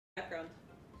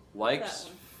Likes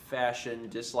fashion,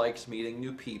 dislikes meeting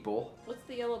new people. What's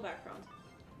the yellow background?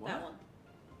 What? That one.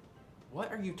 What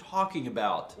are you talking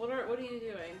about? What are you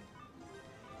doing?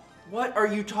 What are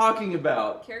you talking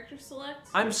about? Character select?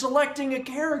 I'm selecting a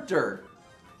character.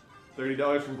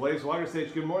 $30 from Blaze Water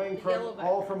Stage. Good morning from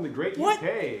all from the great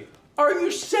UK. Are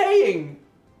you saying?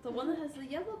 The one that has the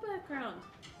yellow background.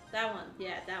 That one.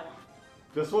 Yeah, that one.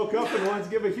 Just woke up and wanted to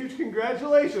give a huge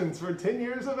congratulations for 10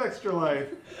 years of Extra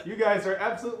Life. You guys are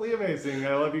absolutely amazing.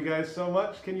 I love you guys so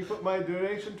much. Can you put my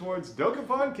donation towards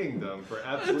Dokapon Kingdom for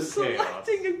absolute chaos? I'm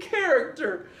selecting a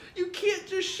character. You can't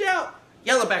just shout.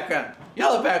 Yellow background,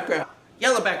 yellow background,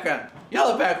 yellow background,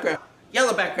 yellow background,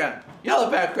 yellow background, yellow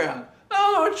background. I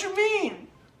don't know what you mean.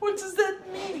 What does that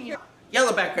mean?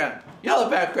 Yellow background, yellow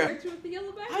background. Character with the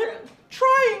yellow background. I'm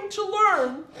trying to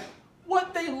learn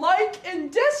what they like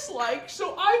and dislike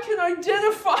so I can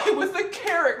identify with the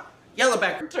character. Yellow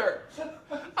background.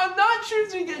 I'm not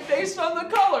choosing it based on the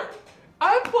color.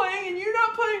 I'm playing and you're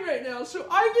not playing right now, so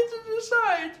I get to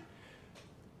decide.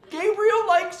 Gabriel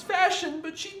likes fashion,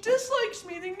 but she dislikes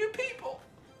meeting new people.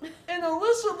 And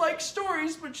Alyssa likes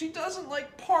stories, but she doesn't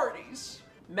like parties.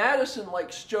 Madison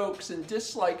likes jokes and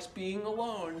dislikes being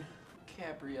alone.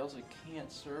 Gabrielle's a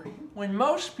Cancer. When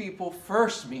most people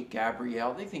first meet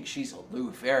Gabrielle, they think she's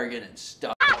aloof, arrogant, and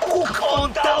stuff.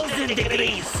 1,000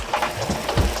 degrees!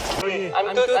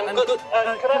 I'm good.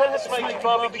 Could I have a smoky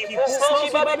barbecue? Smoky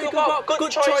barbecue,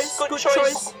 good choice.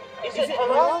 Is it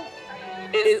halal?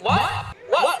 What?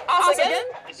 What? Ask again?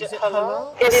 Is it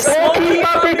halal? Is smoky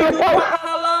barbecue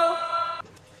Hello?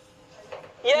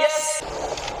 Yes.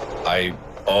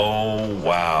 Oh,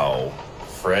 wow.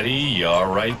 Freddy, you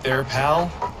all right there,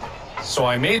 pal? So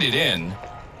I made it in.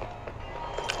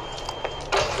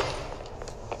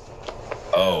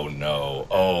 Oh no,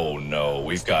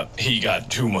 he got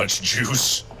too much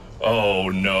juice. Oh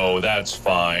no, that's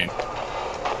fine.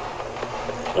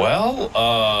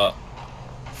 Well,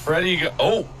 Freddy,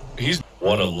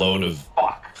 what a load of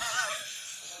fuck.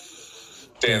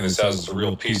 Damn, this house is a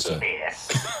real piece of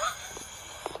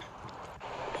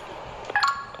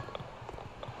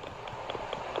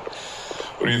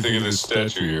What do you think of this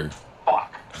statue here?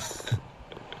 Fuck.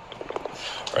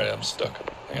 Alright, I'm stuck.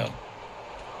 Hang on.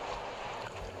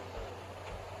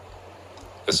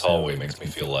 This hallway makes me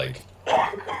feel like...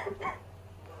 I'm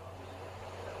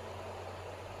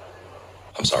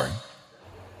sorry.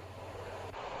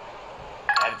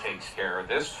 That takes care of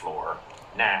this floor.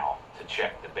 Now to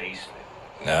check the basement.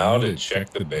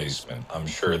 I'm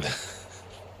sure that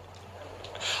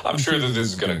this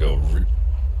is gonna go...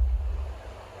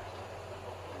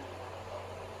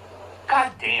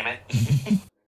 God damn it.